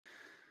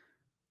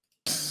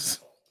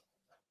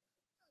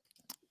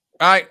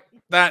Right,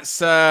 that's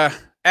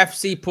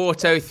FC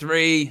Porto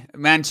 3,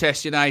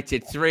 Manchester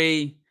United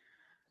 3.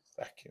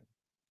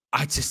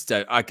 I just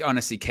don't. I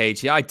honestly,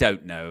 KG, I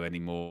don't know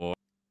anymore.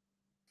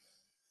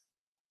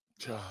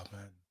 Oh,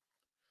 man.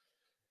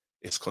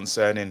 It's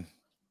concerning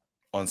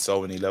on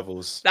so many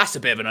levels. That's a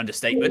bit of an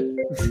understatement.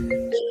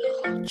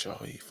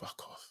 Joey,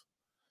 fuck off.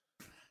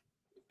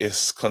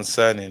 It's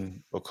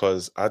concerning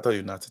because I don't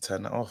even know how to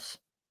turn that off.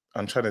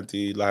 I'm trying to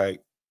do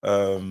like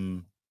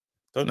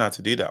don't know how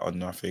to do that on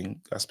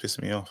nothing. That's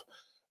pissing me off.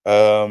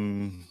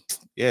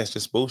 Yeah, it's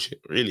just bullshit,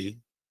 really.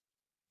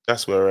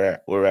 That's where we're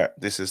at. We're at.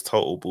 This is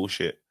total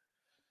bullshit.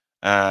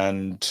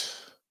 And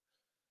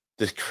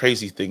the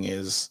crazy thing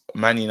is,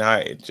 Man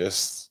United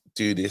just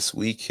do this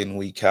week in,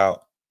 week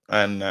out.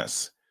 And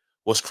that's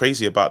what's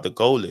crazy about the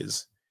goal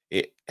is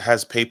it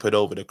has papered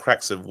over the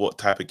cracks of what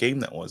type of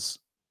game that was.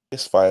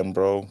 It's fine,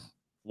 bro.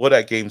 What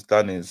that game's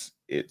done is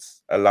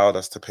it's allowed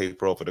us to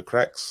paper over the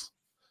cracks.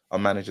 Our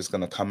manager's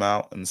going to come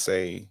out and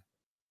say,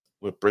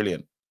 we're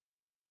brilliant.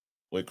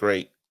 We're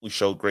great. We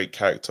showed great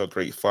character,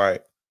 great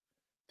fight.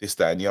 This,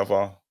 that, and the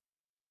other.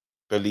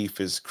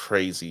 Belief is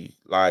crazy.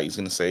 Like, he's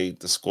going to say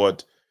the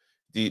squad,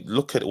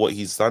 look at what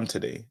he's done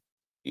today.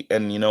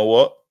 And you know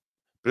what?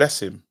 Bless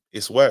him.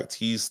 It's worked.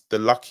 He's the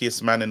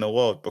luckiest man in the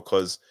world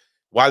because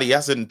while he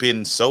hasn't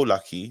been so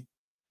lucky,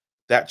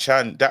 that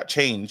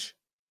change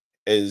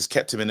has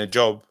kept him in a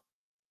job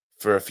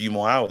for a few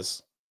more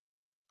hours.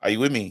 Are you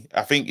with me?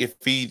 I think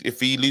if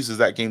he loses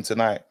that game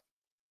tonight,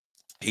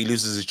 he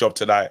loses his job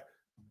tonight.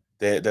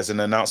 There's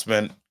an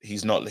announcement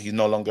he's no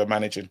longer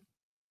managing.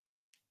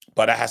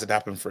 But that hasn't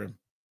happened for him.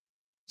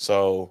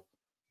 So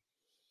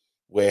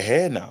we're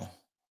here now.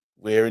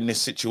 We're in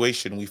this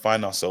situation we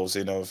find ourselves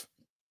in of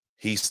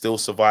he's still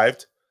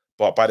survived,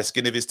 but by the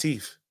skin of his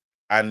teeth.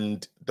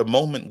 And the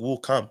moment will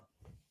come.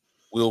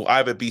 We'll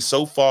either be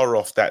so far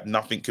off that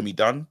nothing can be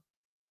done,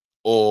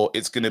 or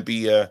it's going to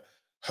be a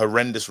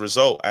horrendous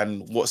result.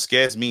 And what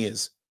scares me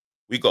is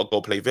we got to go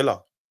play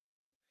Villa.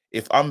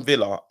 If I'm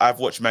Villa, I've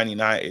watched Man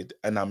United,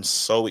 and I'm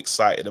so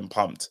excited and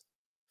pumped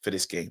for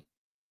this game.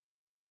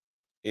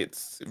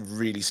 It's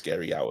really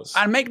scary hours.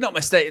 And make no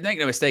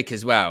mistake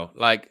as well.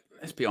 Like,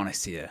 let's be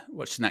honest here.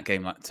 Watching that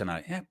game like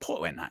tonight, yeah,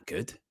 Porto ain't that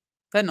good.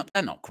 They're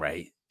not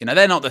great. You know,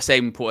 they're not the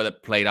same Porto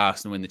that played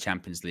Arsenal in the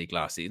Champions League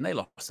last season. They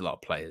lost a lot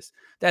of players.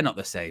 They're not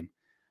the same.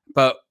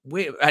 But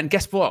and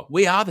guess what?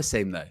 We are the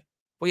same though.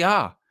 We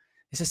are.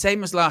 It's the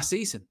same as last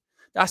season.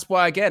 That's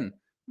why, again,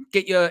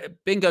 get your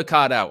bingo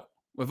card out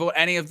with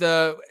any of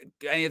the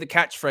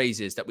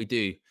catchphrases that we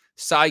do.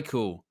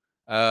 Cycle.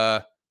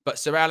 But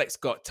Sir Alex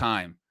got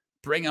time.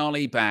 Bring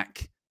Ollie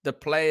back. The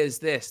players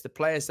this, the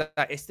players that.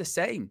 It's the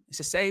same. It's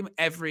the same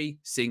every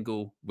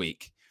single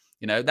week.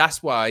 You know,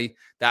 that's why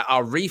that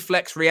our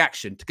reflex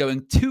reaction to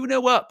going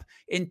 2-0 up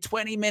in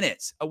 20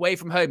 minutes away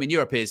from home in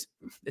Europe is,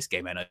 this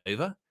game ain't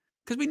over.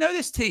 Because we know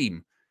this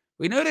team.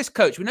 We know this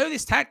coach. We know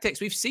this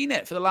tactics. We've seen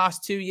it for the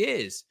last 2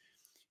 years.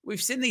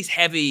 We've seen these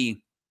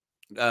heavy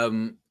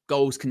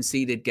goals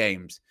conceded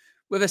games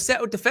with a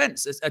settled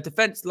defense, a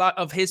defense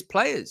of his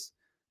players.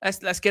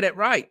 Let's get it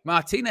right.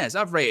 Martinez,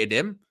 I've rated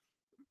him,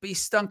 but he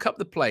stunk up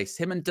the place.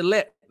 Him and De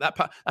Ligt.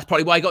 That's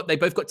probably why they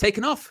both got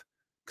taken off,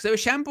 because they were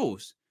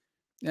shambles.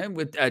 You know,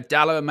 with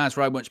Dallo and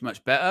Mazraoui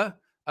much better.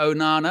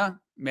 Onana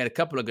made a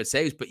couple of good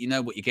saves, but you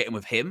know what you're getting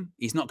with him.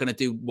 He's not going to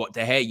do what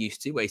De Gea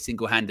used to, where he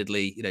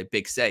single-handedly,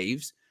 big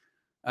saves.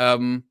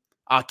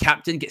 Our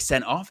captain gets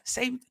sent off,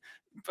 same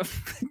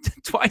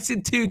twice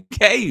in 2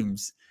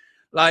 games.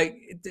 Like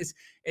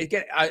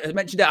I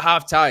mentioned at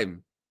halftime,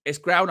 it's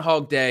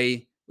Groundhog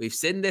Day. We've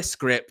seen this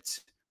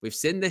script, we've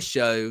seen this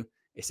show.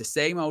 It's the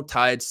same old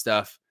tired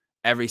stuff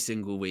every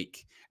single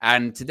week.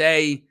 And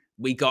today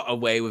we got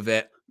away with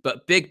it.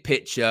 But big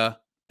picture,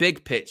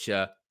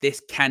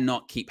 this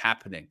cannot keep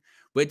happening.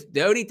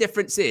 The only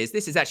difference is,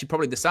 this is actually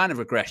probably the sign of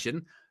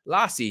regression.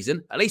 Last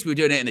season, at least we were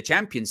doing it in the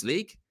Champions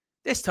League.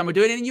 This time we're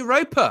doing it in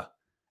Europa.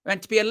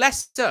 Meant to be a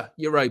Leicester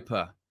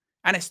Europa.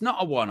 And it's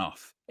not a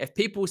one-off. If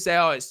people say,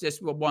 oh, it's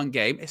just one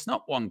game, it's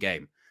not one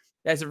game.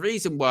 There's a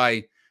reason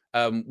why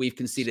we've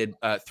conceded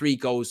 3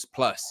 goals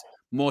plus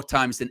more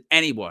times than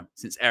anyone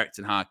since Erik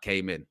ten Hag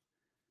came in.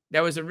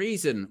 There was a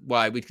reason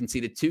why we'd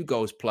conceded 2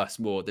 goals plus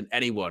more than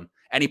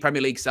any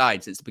Premier League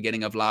side since the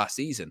beginning of last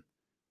season.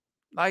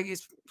 Like,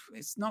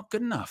 it's not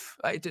good enough.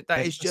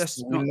 That is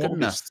just not good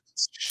enough.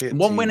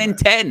 1 win in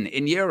 10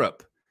 in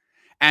Europe.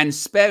 And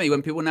spare me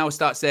when people now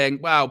start saying,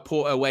 wow,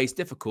 Porto away is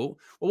difficult.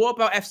 Well, what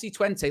about FC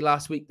Twente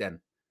last week then?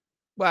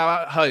 Well,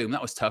 at home,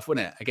 that was tough,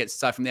 wasn't it? Against a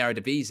side from the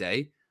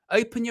Eredivisie.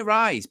 Open your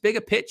eyes,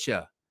 bigger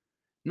picture.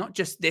 Not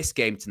just this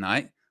game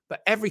tonight,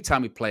 but every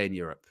time we play in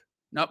Europe.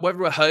 Not whether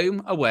we're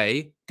home,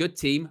 away, good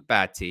team,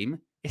 bad team.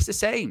 It's the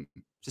same.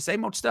 It's the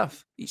same old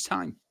stuff each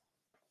time.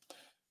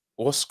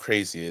 What's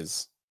crazy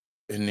is,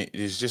 and it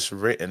is just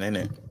written in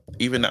it,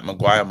 even that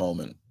Maguire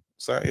moment.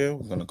 It's like, yeah,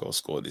 we're going to go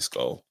score this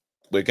goal.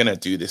 We're going to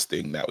do this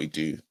thing that we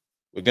do.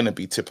 We're going to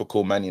be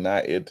typical Man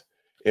United,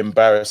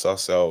 embarrass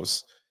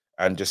ourselves,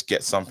 and just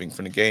get something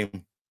from the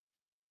game.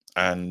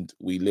 And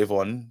we live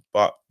on.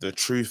 But the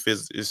truth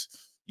is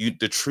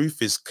The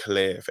truth is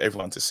clear for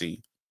everyone to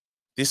see.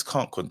 This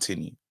can't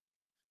continue.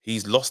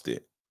 He's lost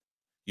it.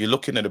 You're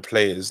looking at the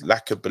players,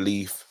 lack of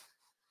belief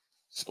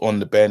on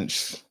the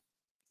bench,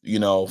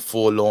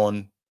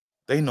 forlorn.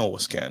 They know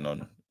what's going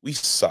on. We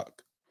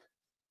suck.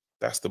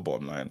 That's the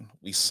bottom line.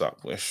 We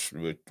suck.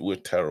 We're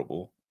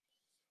terrible.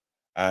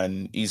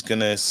 And he's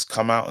gonna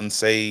come out and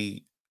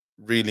say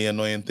really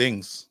annoying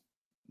things.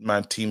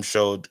 My team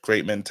showed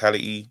great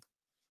mentality.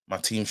 My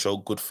team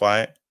showed good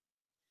fight.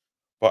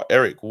 But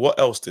Eric, what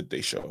else did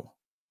they show?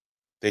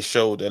 They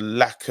showed a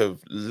lack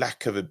of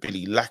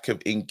ability, lack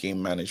of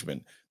in-game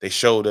management. They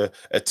showed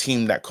a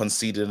team that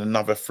conceded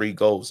another 3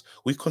 goals.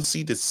 We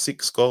conceded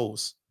 6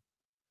 goals.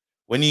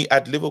 When you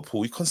add Liverpool,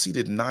 we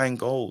conceded 9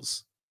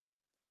 goals.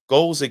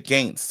 Goals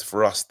against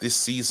for us this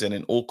season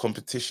in all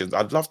competitions.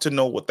 I'd love to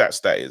know what that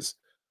stat is.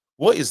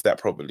 What is that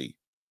probably?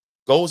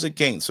 Goals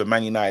against for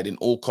Man United in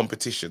all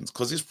competitions,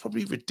 because it's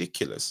probably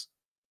ridiculous.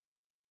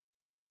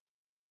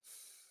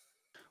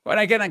 Well,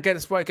 and again, I guess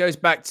that's why it goes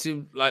back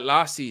to like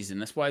last season.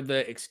 That's why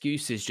the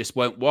excuses just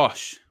won't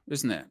wash,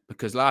 isn't it?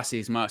 Because last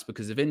season marks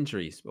because of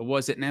injuries. But what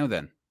is it now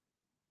then?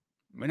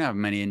 We don't have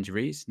many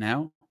injuries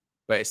now,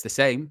 but it's the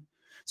same.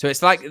 So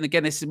it's like, and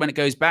again, this is when it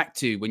goes back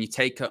to when you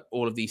take up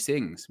all of these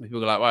things. People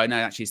go like, well, no,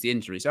 actually, it's the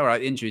injuries. All right,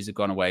 the injuries have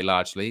gone away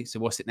largely. So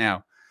what's it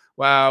now?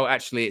 Well,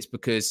 actually, it's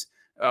because,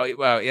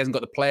 well, he hasn't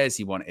got the players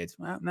he wanted.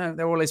 Well, no,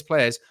 they're all his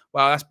players.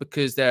 Well, that's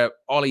because they're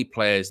Ollie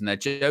players and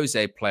they're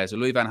Jose players or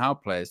Louis van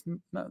Gaal players.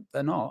 No,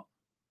 they're not.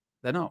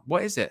 They're not.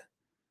 What is it?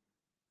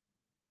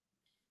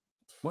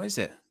 What is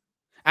it?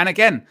 And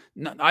again,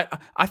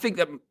 I think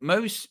that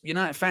most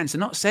United fans are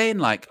not saying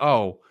like,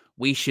 oh,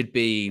 we should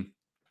be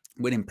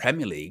winning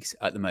Premier Leagues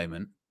at the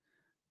moment.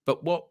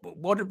 But what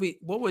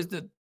was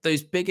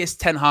those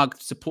biggest Ten Hag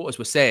supporters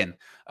were saying?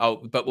 Oh,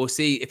 but we'll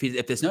see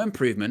if there's no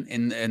improvement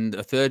in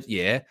the 3rd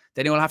year,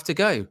 then he'll have to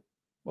go.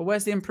 Well,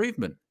 where's the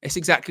improvement? It's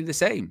exactly the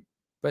same,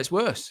 but it's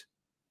worse.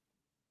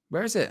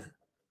 Where is it?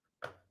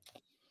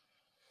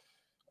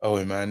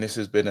 Oh man, this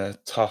has been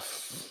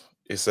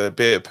it's a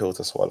bitter pill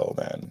to swallow,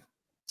 man.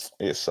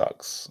 It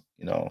sucks.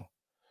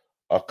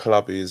 Our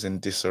club is in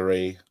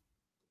disarray.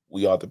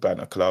 We are the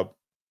banner club.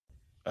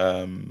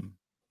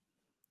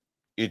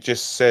 It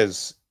just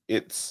says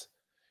it's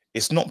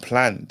not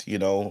planned,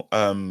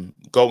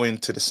 going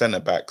to the centre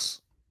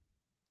backs,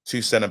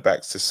 2 centre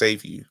backs to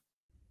save you.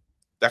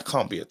 That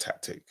can't be a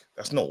tactic.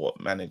 That's not what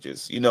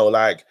managers,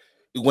 like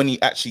when you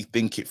actually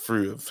think it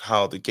through of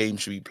how the game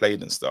should be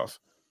played and stuff.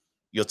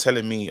 You're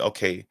telling me,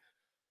 okay,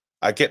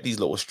 I get these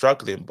little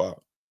struggling, but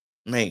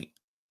mate,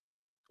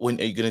 when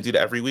are you going to do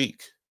that every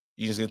week?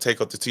 You're just going to take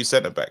off the 2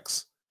 centre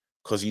backs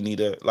because you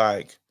need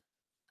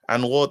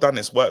and well done,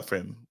 it's worked for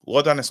him.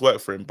 Well done, it's worked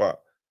for him,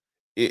 but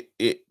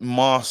it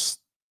masks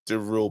the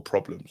real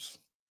problems.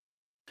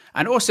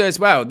 And also as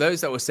well, those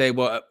that will say,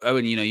 well,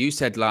 Owen, you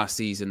said last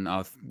season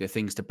of the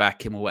things to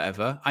back him or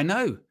whatever. I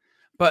know,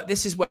 but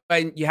this is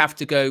when you have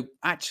to go,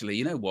 actually,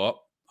 you know what?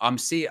 I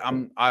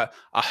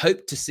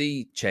hope to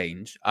see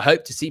change. I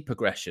hope to see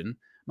progression.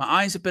 My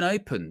eyes have been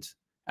opened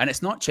and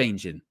it's not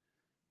changing.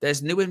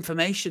 There's new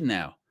information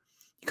now.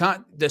 You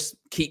can't just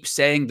keep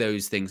saying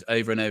those things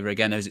over and over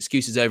again, those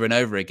excuses over and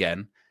over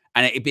again,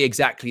 and it'd be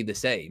exactly the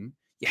same.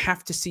 You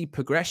have to see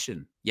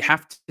progression. You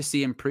have to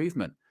see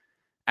improvement.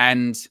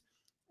 And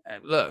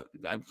look,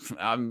 I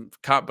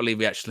can't believe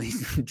we actually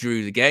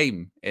drew the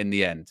game in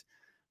the end.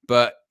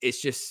 But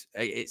it's just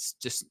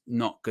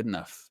not good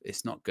enough.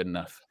 It's not good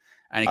enough.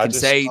 And you can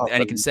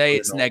say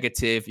it's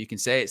negative. You can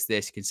say it's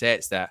this. You can say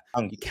it's that.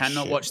 You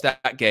cannot watch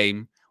that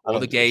game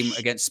or the game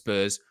against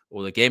Spurs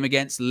or the game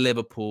against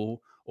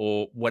Liverpool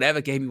or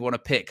whatever game you want to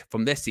pick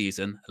from this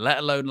season, let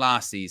alone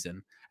last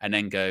season, and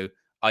then go,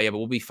 oh yeah, but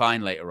we'll be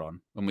fine later on.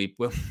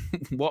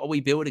 What are we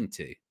building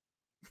to?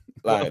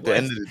 Like at the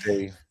end of the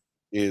day,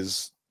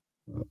 is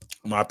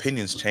my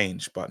opinions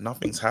change, but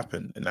nothing's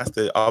happened, and that's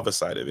the other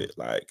side of it.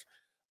 Like,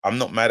 I'm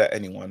not mad at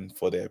anyone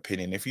for their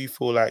opinion. If you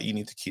feel like you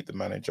need to keep the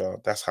manager,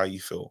 that's how you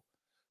feel.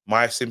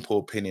 My simple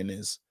opinion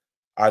is,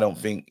 I don't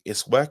think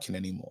it's working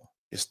anymore.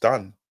 It's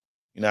done.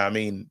 You know what I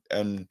mean?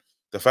 And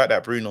the fact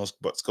that Bruno's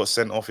got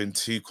sent off in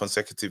 2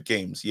 consecutive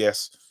games,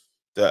 yes,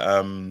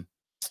 the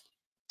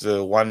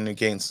one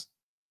against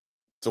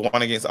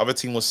the other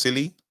team was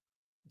silly.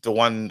 The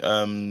one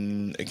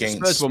against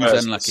Spurs one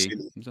was unlucky.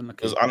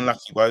 It was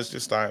unlucky, but it's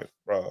just like,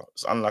 bro,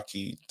 it's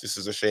unlucky. This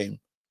is a shame.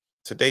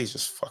 Today's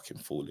just fucking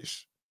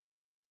foolish.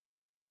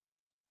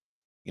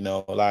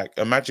 Like,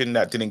 imagine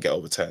that didn't get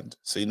overturned.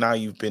 So now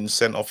you've been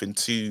sent off in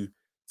two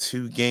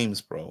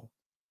games, bro.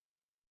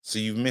 So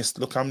you've missed.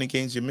 Look how many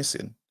games you're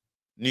missing.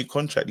 New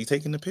contract. You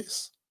taking the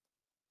piss?